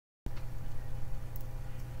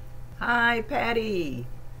Hi, Patty.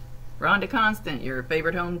 Rhonda Constant, your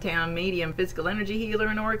favorite hometown medium, physical energy healer,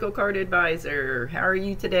 and oracle card advisor. How are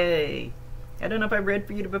you today? I don't know if I've read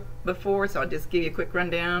for you before, so I'll just give you a quick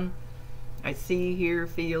rundown. I see, hear,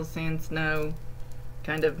 feel, sense, know,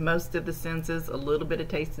 kind of most of the senses, a little bit of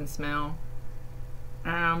taste and smell.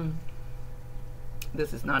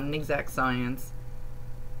 This is not an exact science.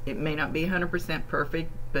 It may not be 100%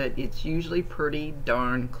 perfect, but it's usually pretty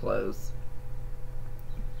darn close.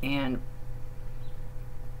 And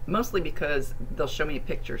mostly because they'll show me a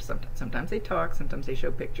picture. Sometimes they talk, sometimes they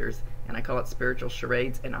show pictures, and I call it spiritual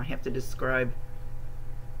charades, and I have to describe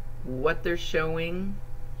what they're showing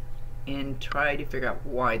and try to figure out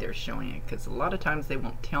why they're showing it, because a lot of times they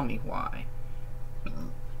won't tell me why.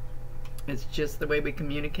 It's just the way we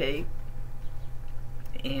communicate.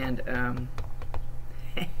 And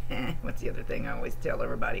what's the other thing I always tell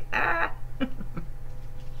everybody?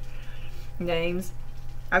 Names.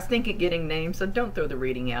 I stink at getting names, so don't throw the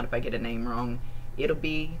reading out if I get a name wrong. It'll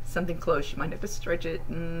be something close. You might have to stretch it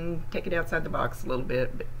and take it outside the box a little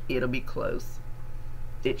bit, but it'll be close.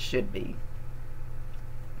 It should be.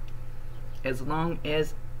 As long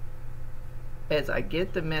as I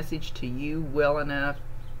get the message to you well enough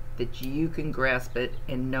that you can grasp it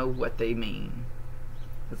and know what they mean.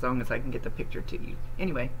 As long as I can get the picture to you.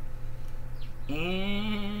 Anyway.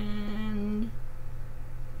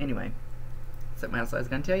 Something else I was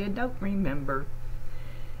going to tell you, don't remember.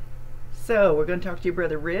 So, we're going to talk to your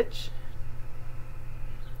brother Rich.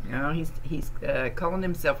 Now, he's calling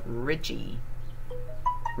himself Richie.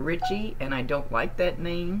 Richie, and I don't like that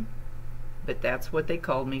name, but that's what they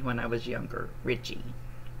called me when I was younger. Richie.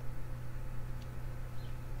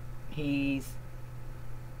 He's...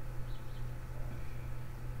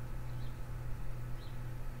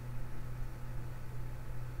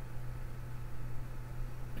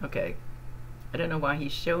 Okay. I don't know why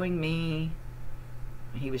he's showing me,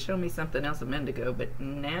 he was showing me something else a minute ago, but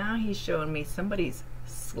now he's showing me somebody's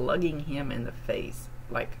slugging him in the face,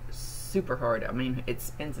 like super hard. I mean, it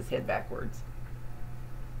spins his head backwards.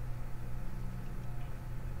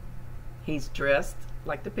 He's dressed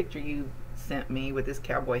like the picture you sent me with his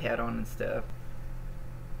cowboy hat on and stuff.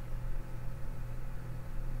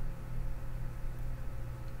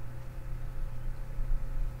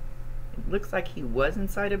 Looks like he was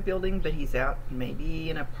inside a building, but he's out maybe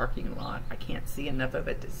in a parking lot. I can't see enough of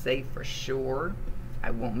it to say for sure.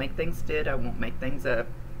 I won't make things fit. I won't make things up.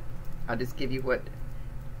 I'll just give you what...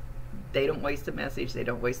 They don't waste a message. They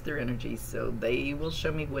don't waste their energy. So they will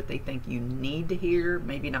show me what they think you need to hear,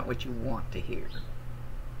 maybe not what you want to hear.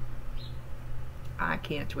 I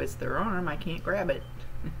can't twist their arm. I can't grab it.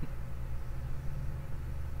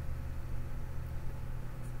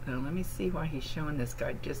 So let me see why he's showing this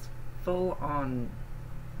guy just full on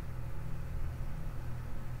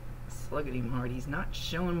slugging him hard. He's not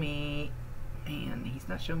showing me, man, he's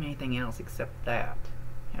not showing me anything else except that.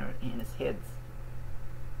 And his head's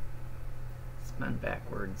spun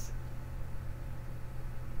backwards.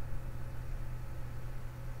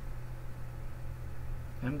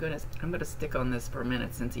 I'm gonna stick on this for a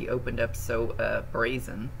minute since he opened up so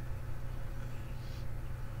brazen.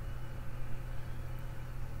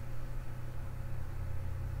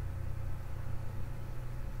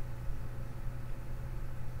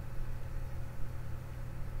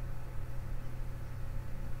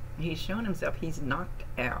 He's showing himself. He's knocked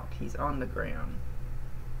out. He's on the ground.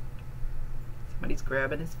 Somebody's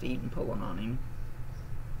grabbing his feet and pulling on him.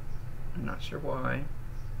 I'm not sure why.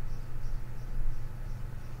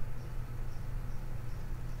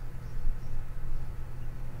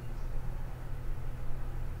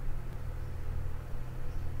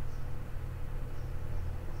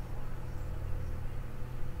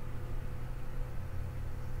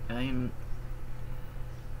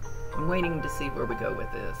 I'm waiting to see where we go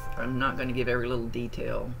with this. I'm not going to give every little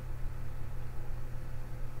detail.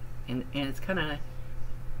 And it's kind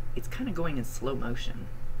of going in slow motion.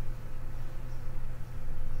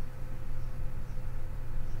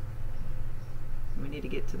 We need to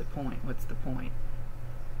get to the point. What's the point?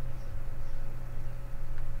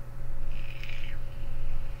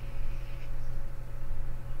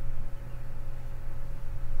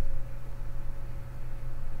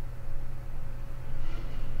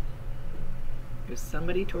 There's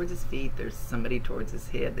somebody towards his feet, there's somebody towards his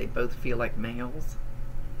head. They both feel like males.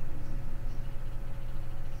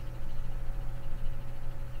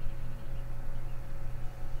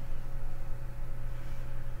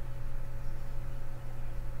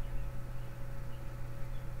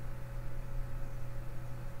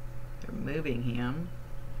 They're moving him.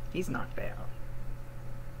 He's knocked out.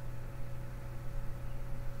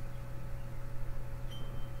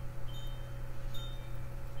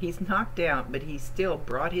 He's knocked out, but he still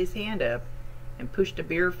brought his hand up and pushed a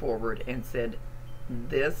beer forward and said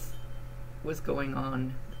this was going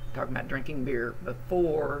on, talking about drinking beer,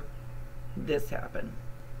 before this happened.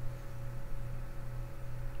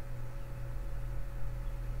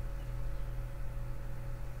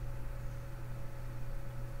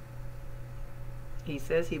 He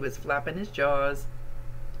says he was flapping his jaws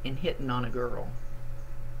and hitting on a girl.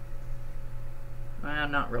 Well,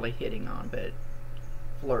 not really hitting on, but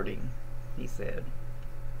flirting, he said.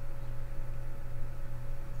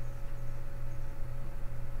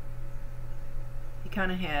 He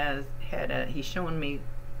kind of he's shown me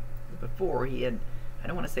before, he had, I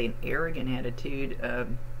don't want to say an arrogant attitude,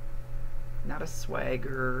 not a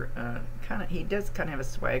swagger, he does kind of have a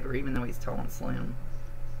swagger even though he's tall and slim.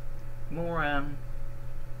 More,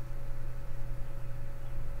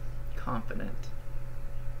 confident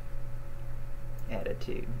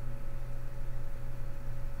attitude.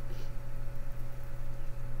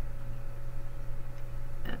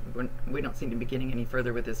 And we don't seem to be getting any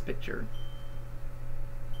further with this picture.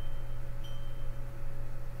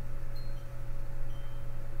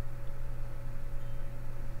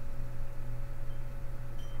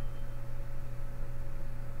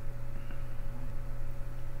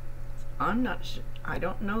 I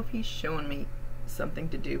don't know if he's showing me something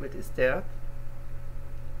to do with his death.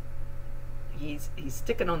 He's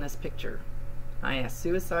sticking on this picture. I asked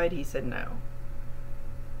suicide, he said no.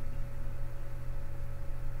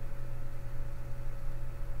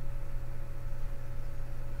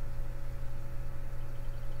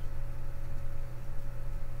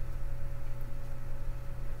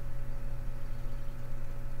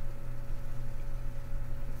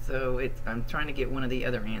 So I'm trying to get one of the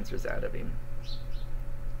other answers out of him.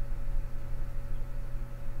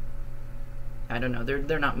 I don't know.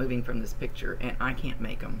 They're not moving from this picture, and I can't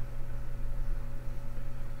make them.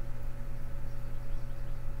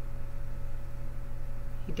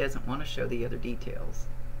 He doesn't want to show the other details.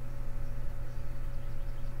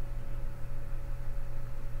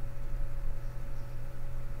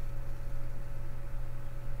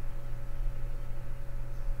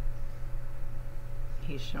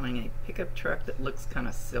 He's showing a pickup truck that looks kind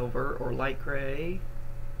of silver or light gray,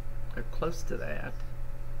 or close to that.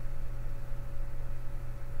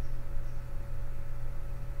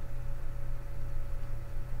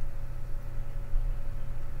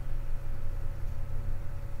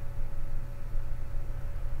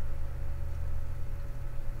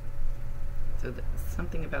 So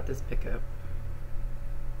something about this pickup.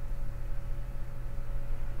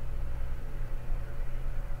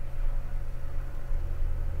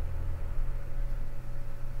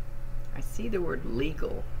 I see the word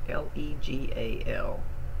legal, L-E-G-A-L.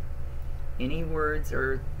 Any words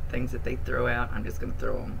or things that they throw out, I'm just going to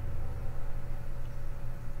throw them.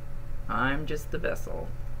 I'm just the vessel.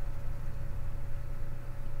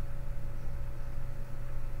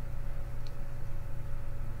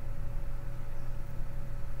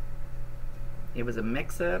 It was a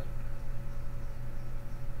mix-up.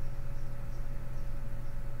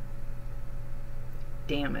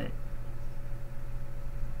 Damn it.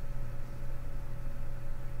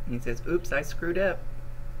 He says, oops, I screwed up.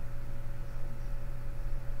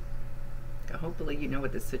 Hopefully you know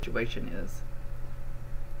what this situation is.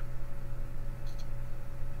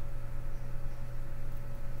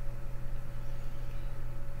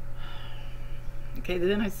 Okay,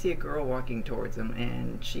 then I see a girl walking towards him,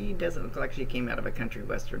 and she doesn't look like she came out of a country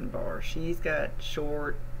western bar. She's got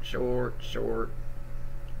short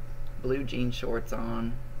blue jean shorts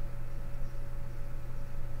on,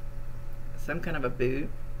 some kind of a boot.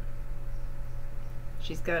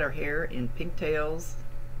 She's got her hair in pigtails,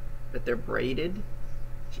 but they're braided.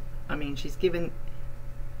 I mean, she's given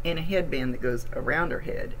in a headband that goes around her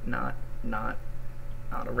head, not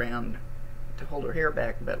around to hold her hair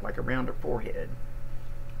back, but like around her forehead.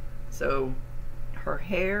 So her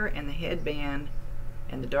hair and the headband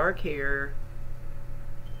and the dark hair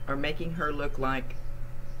are making her look like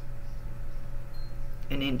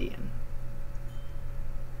an Indian.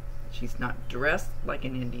 She's not dressed like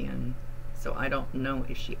an Indian, so I don't know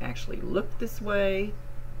if she actually looked this way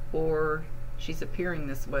or she's appearing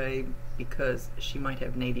this way because she might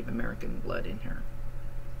have Native American blood in her.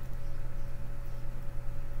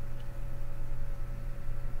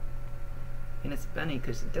 And it's funny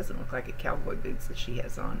because it doesn't look like a cowboy boots that she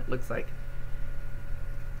has on.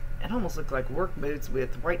 It almost looks like work boots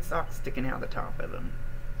with white socks sticking out the top of them.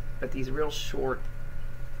 But these real short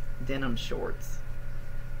denim shorts.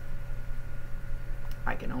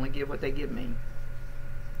 I can only give what they give me.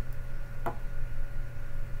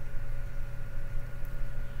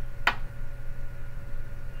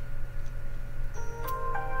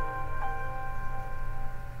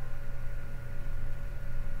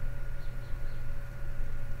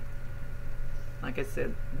 like I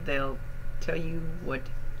said, they'll tell you what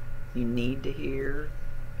you need to hear,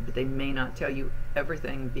 but they may not tell you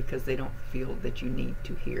everything because they don't feel that you need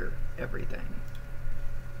to hear everything.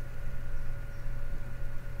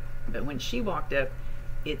 But when she walked up,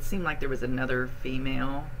 it seemed like there was another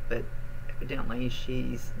female, but evidently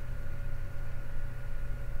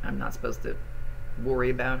I'm not supposed to worry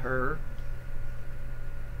about her.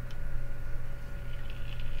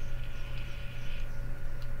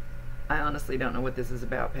 I honestly don't know what this is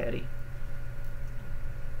about, Patty.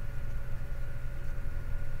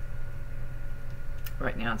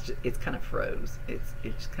 Right now it's kind of froze.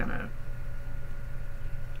 It's kind of,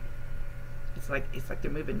 it's like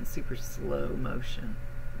they're moving in super slow motion.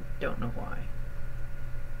 Don't know why.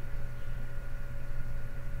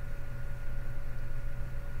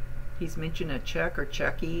 He's mentioned a Chuck or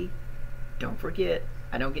Chucky. Don't forget,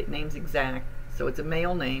 I don't get names exact, so it's a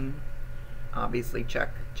male name. Obviously Chuck,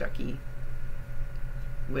 Chucky,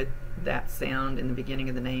 with that sound in the beginning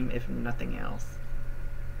of the name, if nothing else.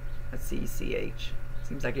 Let's see, CH.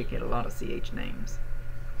 Seems like I get a lot of CH names.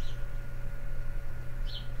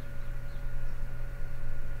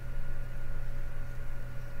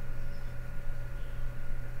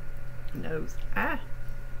 Nose. Ah!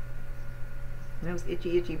 Nose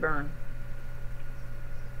itchy, itchy burn.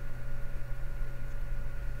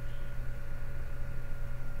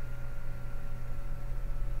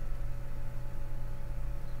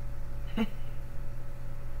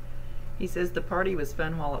 He says the party was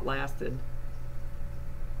fun while it lasted.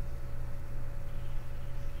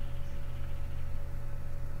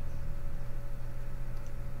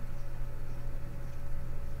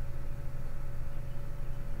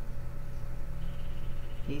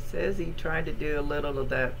 He says he tried to do a little of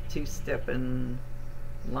that two-stepping,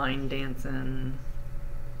 line dancing,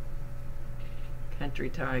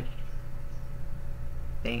 country type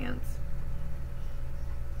dance.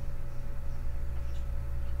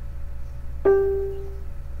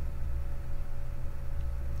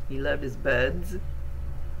 He loved his buds,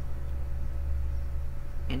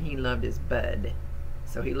 and he loved his bud.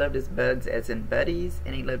 So he loved his buds as in buddies,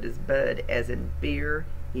 and he loved his bud as in beer.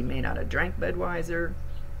 He may not have drank Budweiser,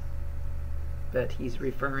 but he's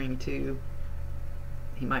referring to,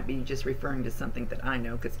 he might be just referring to something that I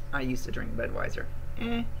know, because I used to drink Budweiser.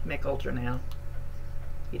 Mick Ultra now.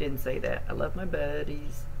 He didn't say that. I love my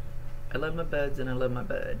buddies. I love my buds, and I love my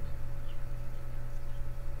bud.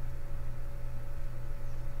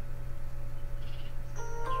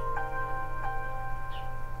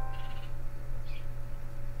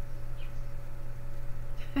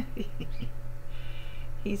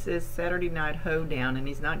 He says Saturday Night Hoedown, and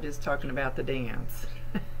he's not just talking about the dance.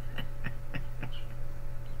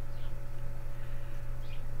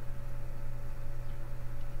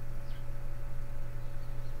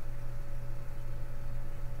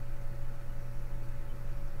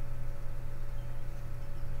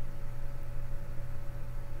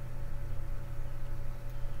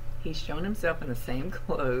 He's shown himself in the same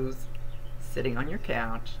clothes, sitting on your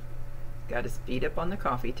couch, got his feet up on the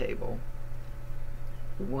coffee table,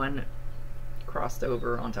 one crossed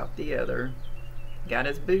over on top of the other, got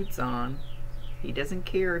his boots on. He doesn't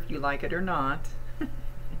care if you like it or not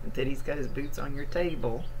that he's got his boots on your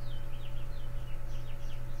table.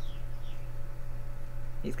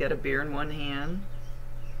 He's got a beer in one hand.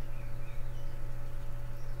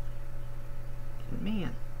 And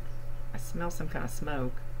man, I smell some kind of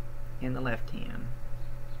smoke in the left hand.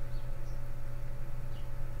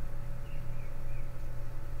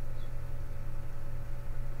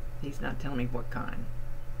 He's not telling me what kind,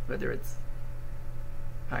 whether it's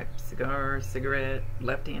pipe, cigar, cigarette,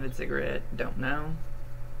 left-handed cigarette, don't know.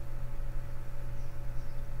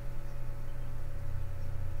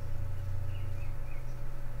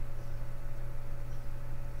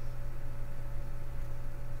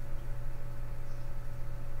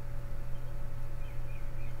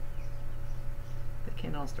 They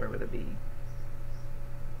can't all start with a B.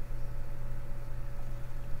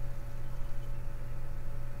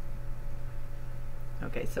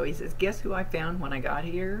 Okay, so he says, guess who I found when I got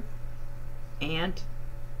here? Aunt,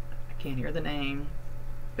 I can't hear the name,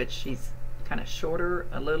 but she's kind of shorter,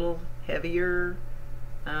 a little heavier,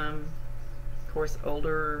 of course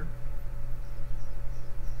older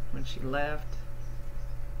when she left.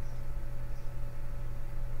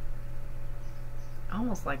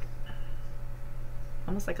 Almost like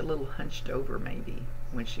a little hunched over maybe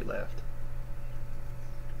when she left.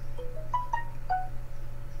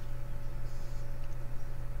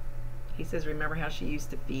 He says, remember how she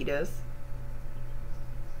used to feed us?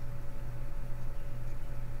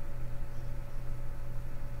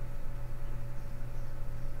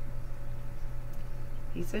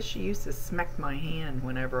 He says she used to smack my hand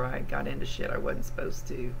whenever I got into shit I wasn't supposed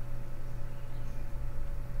to.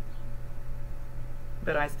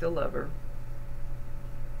 But I still love her.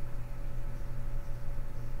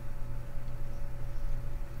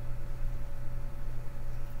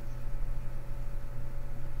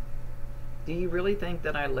 Do you really think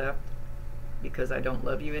that I left because I don't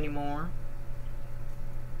love you anymore?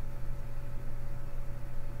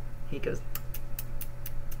 He goes,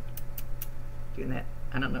 doing that,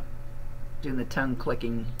 I don't know, doing the tongue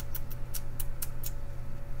clicking.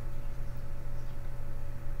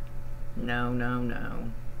 No, no,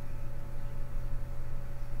 no.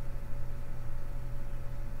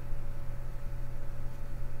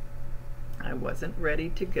 I wasn't ready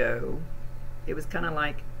to go. It was kind of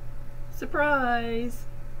like, surprise!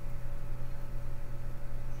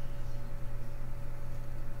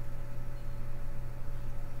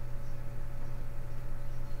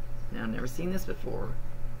 Now, I've never seen this before.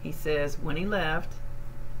 He says when he left,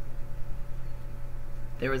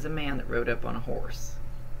 there was a man that rode up on a horse.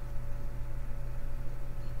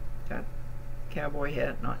 Got cowboy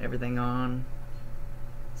hat, not everything on.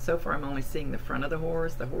 So far I'm only seeing the front of the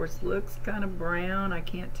horse. The horse looks kind of brown. I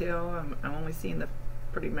can't tell. I'm only seeing the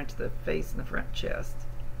pretty much the face and the front chest.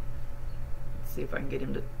 Let's see if I can get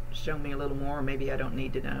him to show me a little more. Maybe I don't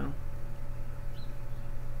need to know.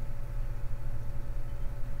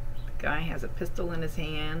 The guy has a pistol in his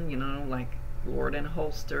hand, you know, like Lord in a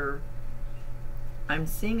holster. I'm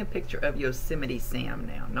seeing a picture of Yosemite Sam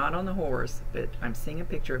now. Not on the horse, but I'm seeing a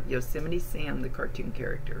picture of Yosemite Sam, the cartoon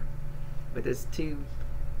character, with his two,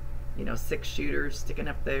 you know, 6-shooters sticking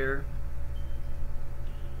up there.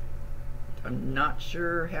 I'm not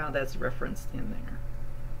sure how that's referenced in there.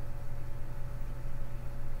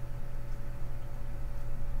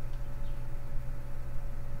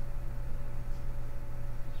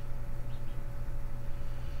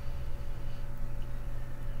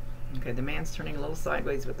 Okay, the man's turning a little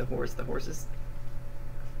sideways with the horse. The horse is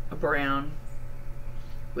a brown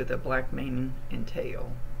with a black mane and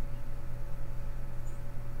tail.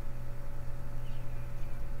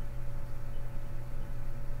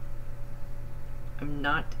 I'm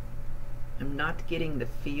not getting the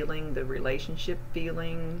feeling, the relationship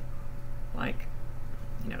feeling, like,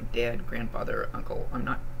 you know, dad, grandfather, uncle. I'm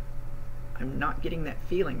not getting that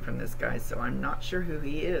feeling from this guy, so I'm not sure who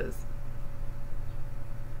he is.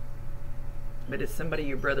 But it's somebody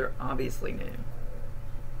your brother obviously knew.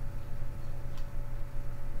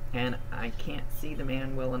 And I can't see the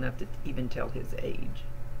man well enough to even tell his age.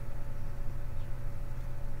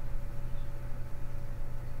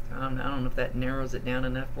 I don't know if that narrows it down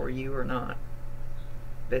enough for you or not.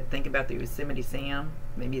 But think about the Yosemite Sam.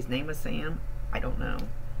 Maybe his name was Sam. I don't know.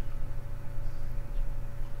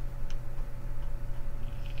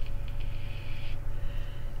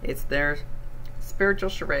 It's their spiritual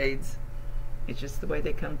charades. It's just the way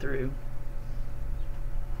they come through.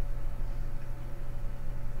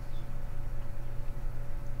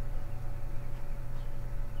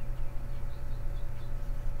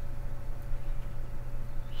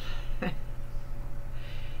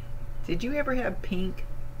 Did you ever have pink,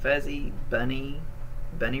 fuzzy, bunny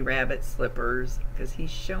rabbit slippers? Because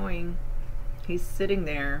he's sitting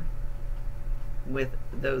there with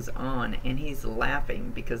those on and he's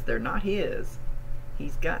laughing because they're not his.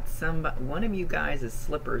 He's got one of you guys'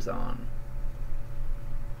 slippers on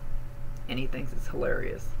and he thinks it's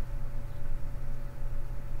hilarious.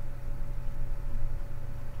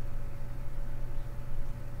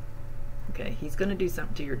 Okay, he's going to do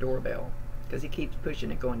something to your doorbell because he keeps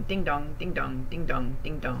pushing it, going ding dong, ding dong, ding dong,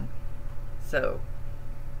 ding dong. So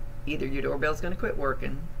either your doorbell's going to quit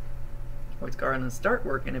working, or it's going to start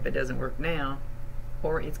working if it doesn't work now,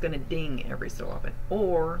 or it's going to ding every so often.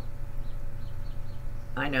 Or,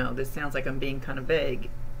 I know this sounds like I'm being kind of vague.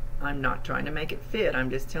 I'm not trying to make it fit. I'm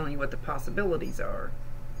just telling you what the possibilities are.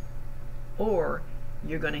 Or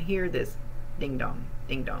you're going to hear this ding dong,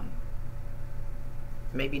 ding dong.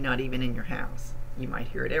 Maybe not even in your house. You might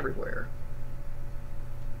hear it everywhere.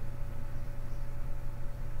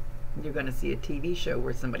 You're going to see a TV show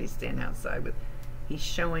where somebody's standing outside with, he's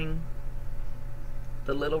showing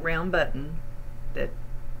the little round button that,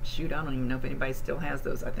 shoot, I don't even know if anybody still has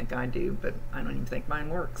those. I think I do, but I don't even think mine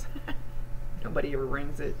works. Nobody ever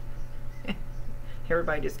rings it.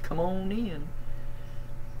 Everybody just come on in.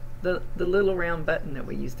 The little round button that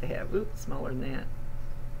we used to have. Oops, smaller than that.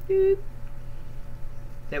 Oop.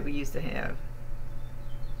 That we used to have.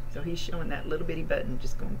 So he's showing that little bitty button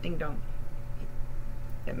just going ding dong.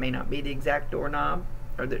 It may not be the exact doorknob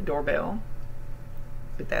or the doorbell,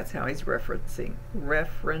 but that's how he's referencing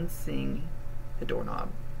the doorknob.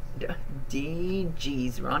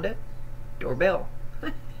 DG's Rhonda. Doorbell.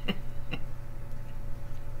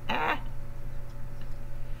 Ah.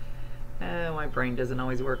 Oh, my brain doesn't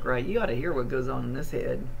always work right. You ought to hear what goes on in this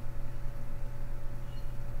head.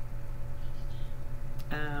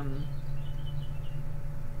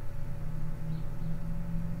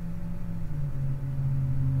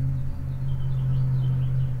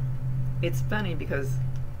 It's funny because,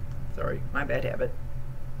 sorry, my bad habit.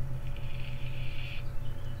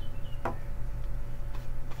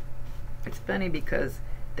 It's funny because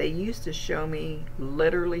they used to show me,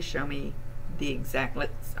 literally show me the exact,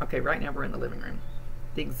 okay, right now we're in the living room.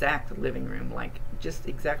 The exact living room, like just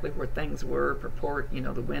exactly where things were, purport, you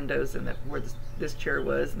know, the windows and where this chair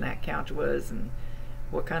was and that couch was and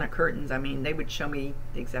what kind of curtains. I mean, they would show me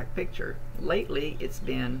the exact picture. Lately, it's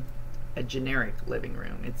been a generic living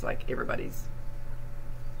room. It's like everybody's,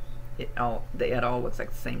 it all looks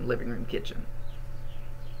like the same living room kitchen.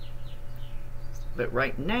 But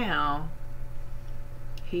right now,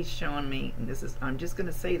 he's showing me, and this is, I'm just going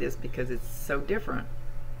to say this because it's so different.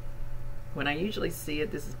 When I usually see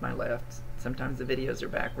it, this is my left. Sometimes the videos are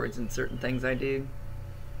backwards in certain things I do.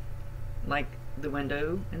 Like the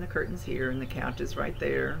window and the curtains here and the couch is right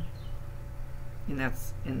there. And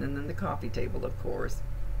then the coffee table, of course.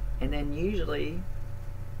 And then usually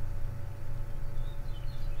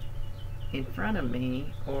in front of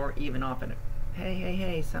me, or even off in a,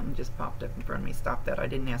 hey, something just popped up in front of me. Stop that, I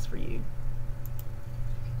didn't ask for you.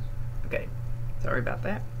 Okay, sorry about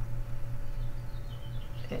that.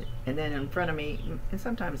 And then in front of me, and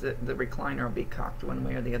sometimes the recliner will be cocked one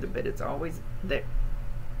way or the other, but it's always there.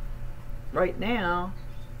 Right now,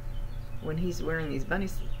 when he's wearing these bunny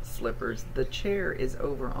slippers, the chair is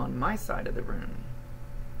over on my side of the room.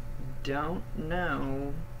 Don't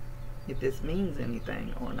know if this means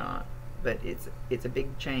anything or not, but it's a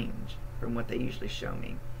big change from what they usually show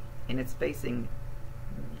me. And it's facing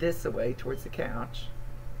this away towards the couch,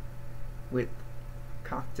 with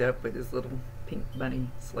cocked up with his little pink bunny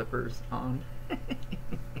slippers on.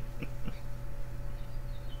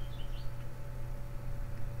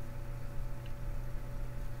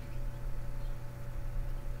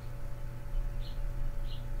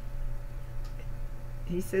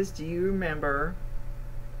 He says, do you remember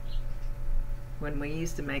when we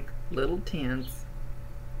used to make little tents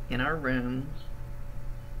in our room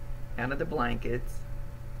out of the blankets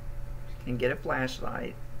and get a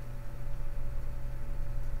flashlight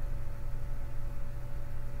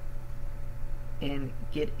and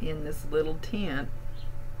get in this little tent,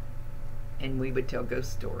 and we would tell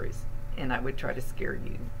ghost stories, and I would try to scare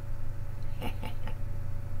you.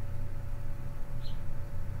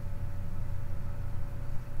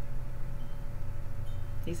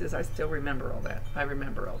 He says, I still remember all that. I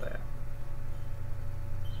remember all that.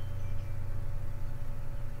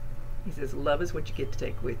 He says, love is what you get to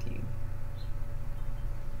take with you.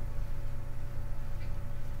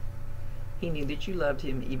 He knew that you loved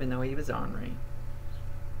him even though he was ornery.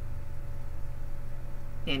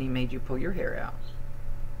 And he made you pull your hair out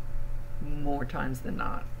more times than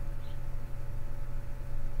not.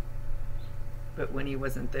 But when he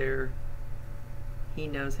wasn't there, he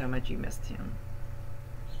knows how much you missed him.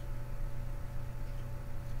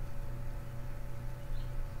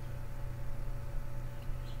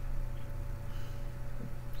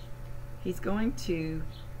 He's going to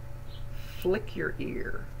flick your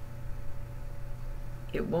ear.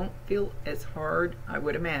 It won't feel as hard, I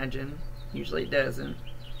would imagine. Usually it doesn't.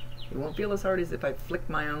 It won't feel as hard as if I flick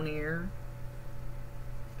my own ear.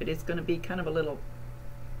 But it's going to be kind of a little,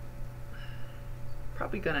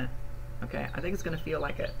 probably going to, okay, I think it's going to feel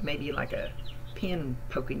like maybe like a pin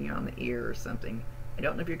poking you on the ear or something. I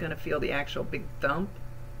don't know if you're going to feel the actual big thump,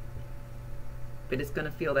 but it's going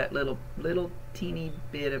to feel that little teeny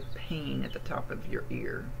bit of pain at the top of your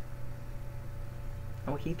ear.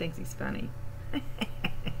 Oh, he thinks he's funny.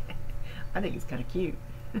 I think he's kind of cute.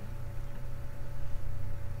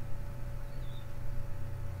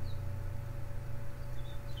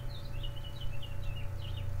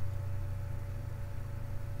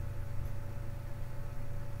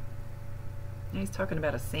 He's talking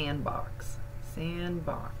about a sandbox.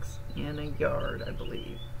 Sandbox in a yard, I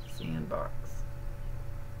believe. Sandbox.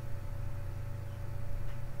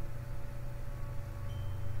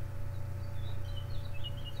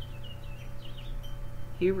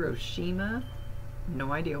 Hiroshima?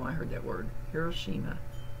 No idea why I heard that word. Hiroshima.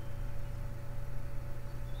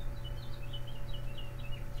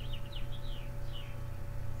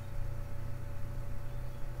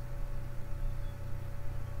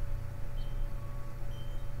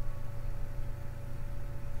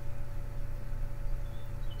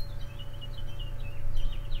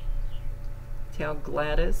 tell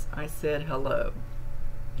Gladys I said hello.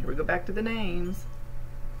 Here we go back to the names.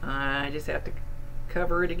 I just have to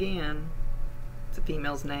cover it again. It's a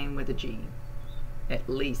female's name with a G. At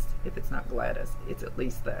least, if it's not Gladys, it's at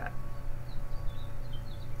least that.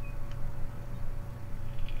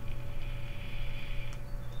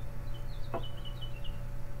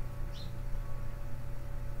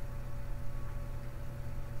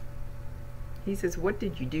 He says, what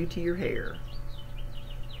did you do to your hair?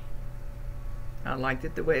 I liked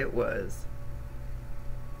it the way it was.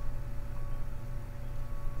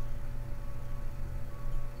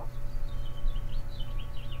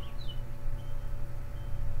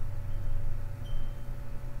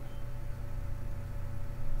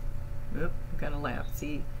 Oop, got a lapse.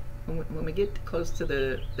 See, when we get close to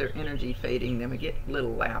their energy fading, then we get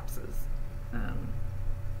little lapses.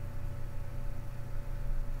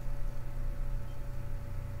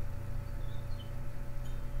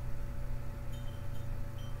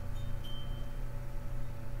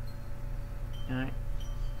 Alright.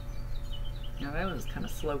 Now that was kind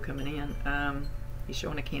of slow coming in. He's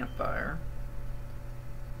showing a campfire.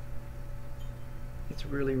 It's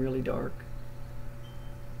really, really dark.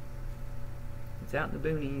 It's out in the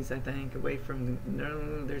boonies, I think, away from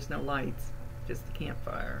no, there's no lights, just the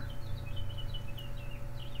campfire.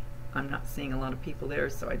 I'm not seeing a lot of people there,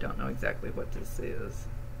 so I don't know exactly what this is.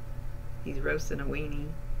 He's roasting a weenie.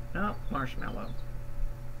 Oh, marshmallow.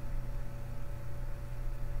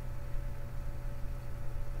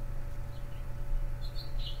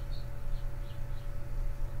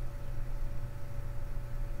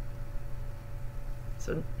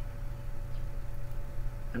 So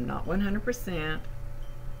I'm not 100%,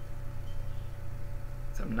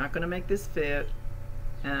 so I'm not going to make this fit.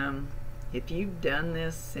 If you've done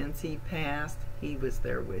this since he passed, he was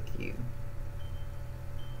there with you.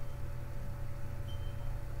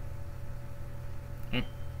 And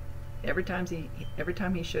every time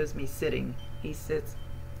he shows me sitting, he sits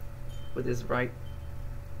with his right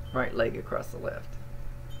leg across the left.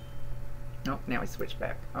 Oh, now he switched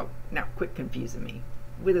back. Oh, now quit confusing me.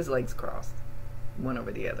 With his legs crossed, one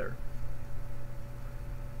over the other.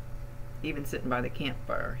 Even sitting by the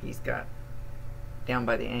campfire, he's got, down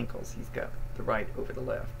by the ankles, he's got the right over the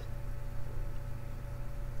left.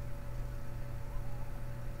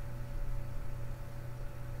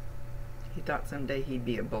 He thought someday he'd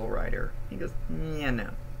be a bull rider. He goes, yeah, no.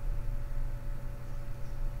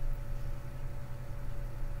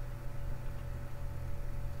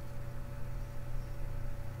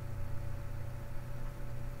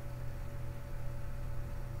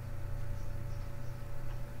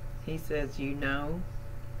 He says, you know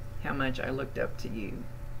how much I looked up to you.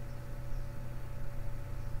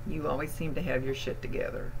 You always seem to have your shit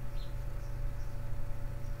together.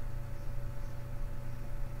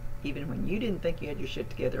 Even when you didn't think you had your shit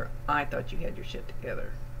together, I thought you had your shit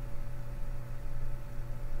together.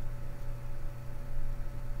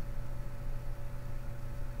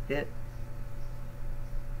 Okay,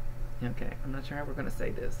 I'm not sure how we're going to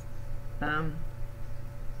say this.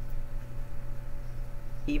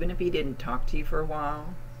 Even if he didn't talk to you for a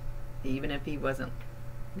while, even if he wasn't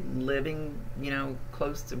living,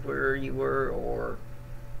 close to where you were, or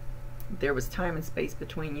there was time and space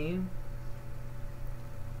between you,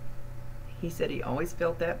 he said he always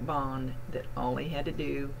felt that bond, that all he had to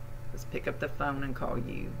do was pick up the phone and call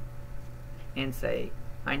you and say,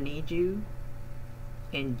 I need you,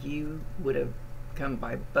 and you would have come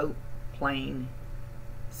by boat, plane,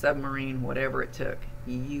 submarine, whatever it took.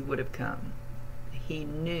 You would have come. He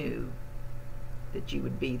knew that you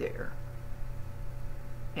would be there.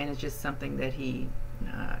 And it's just something that he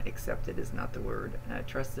accepted is not the word.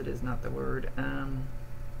 Trusted is not the word.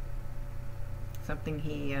 Something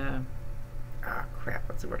he... crap,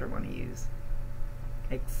 what's the word I want to use?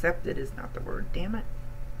 Accepted is not the word. Damn it.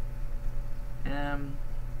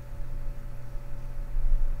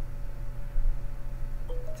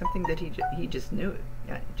 Something that he just knew it.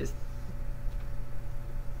 Yeah, just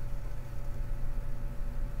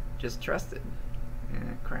trusted.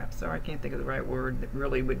 Crap, sorry, I can't think of the right word that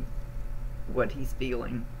really would, what he's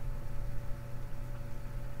feeling.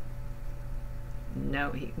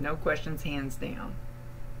 No, no questions, hands down.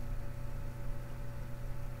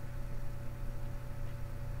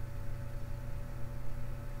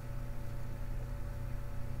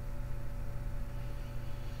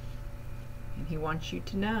 And he wants you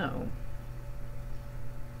to know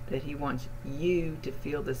that he wants you to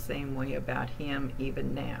feel the same way about him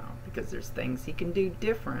even now, because there's things he can do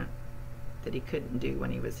different that he couldn't do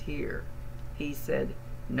when he was here. He said,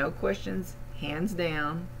 no questions, hands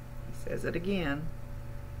down. He says it again.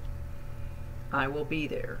 I will be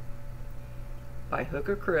there. by hook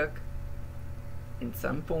or crook, in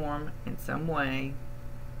some form, in some way,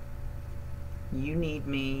 you need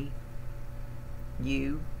me,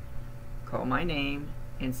 you call my name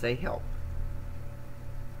and say help.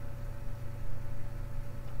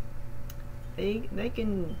 They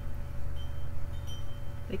can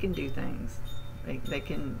do things. They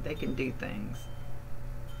can do things.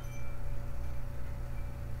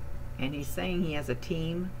 And he's saying he has a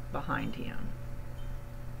team behind him.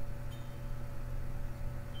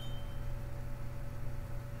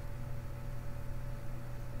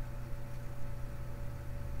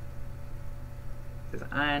 Because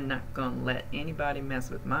I'm not going to let anybody mess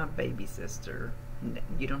with my baby sister.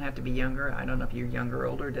 You don't have to be younger. I don't know if you're younger or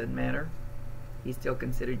older. Doesn't matter. He still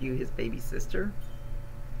considered you his baby sister.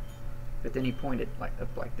 But then he pointed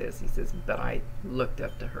up like this. He says, but I looked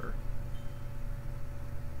up to her.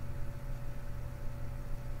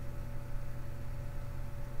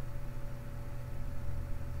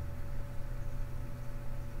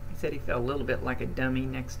 He said he felt a little bit like a dummy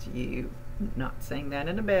next to you. Not saying that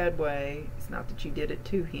in a bad way. It's not that you did it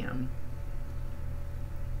to him.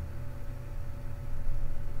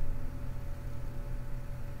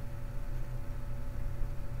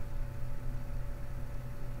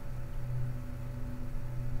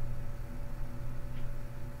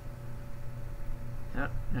 Oh,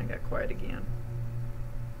 I got quiet again.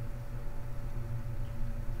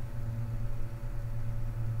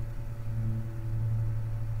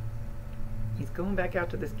 He's going back out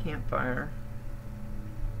to this campfire.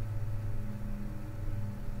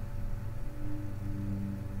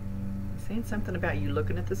 He's saying something about you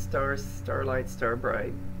looking at the stars, starlight, star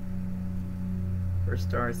bright. First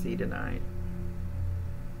star I see tonight.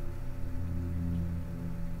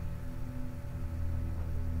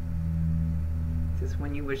 This is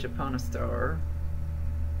when you wish upon a star.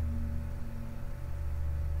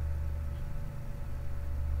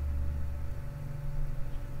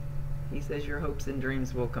 He says your hopes and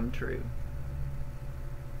dreams will come true.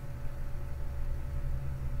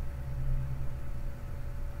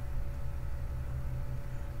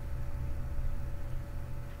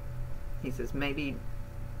 He says maybe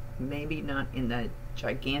not in the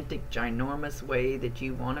gigantic, ginormous way that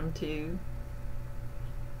you want him to,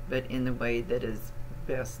 but in the way that is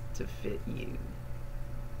best to fit you.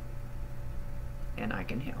 And I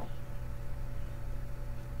can help.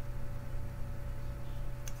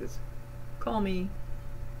 He says, call me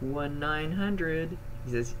 1-900.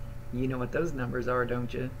 He says, you know what those numbers are,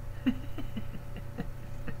 don't you?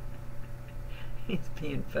 He's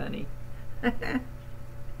being funny.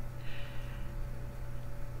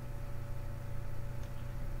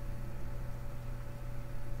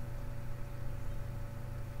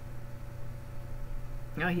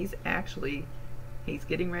 No, he's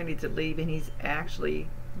getting ready to leave, and he's actually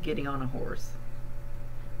getting on a horse.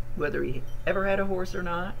 Whether he ever had a horse or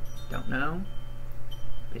not, don't know,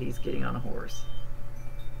 but he's getting on a horse.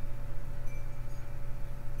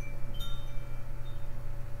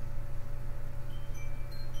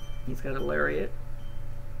 He's got a lariat,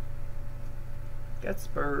 got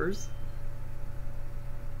spurs,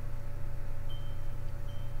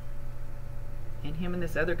 and him and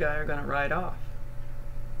this other guy are going to ride off.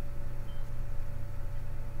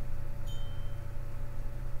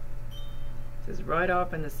 It says right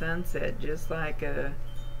off in the sunset, just like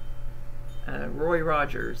Roy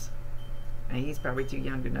Rogers. And he's probably too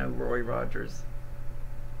young to know Roy Rogers.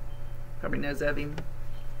 Probably knows of him.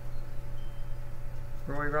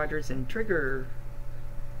 Roy Rogers and Trigger.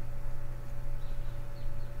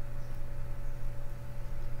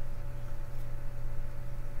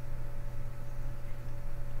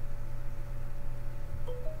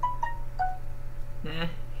 Nah,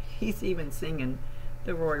 he's even singing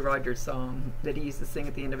the Roy Rogers song that he used to sing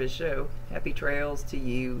at the end of his show. Happy trails to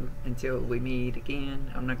you until we meet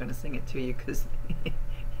again. I'm not going to sing it to you because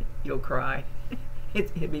you'll cry.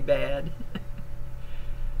 It'd be bad.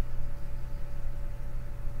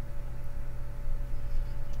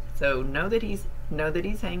 So know that he's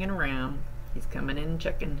hanging around. He's coming in and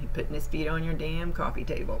checking, putting his feet on your damn coffee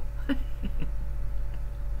table.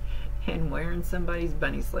 And wearing somebody's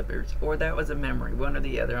bunny slippers. Or that was a memory, one or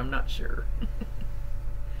the other, I'm not sure.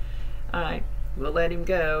 Alright, we'll let him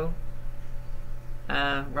go.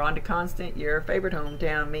 Rhonda Constant, your favorite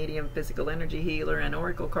hometown medium, physical energy healer, and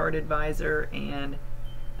oracle card advisor. And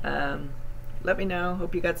let me know.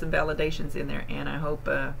 Hope you got some validations in there, and I hope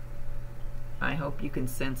you can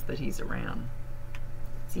sense that he's around.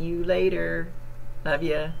 See you later. Love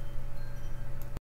ya.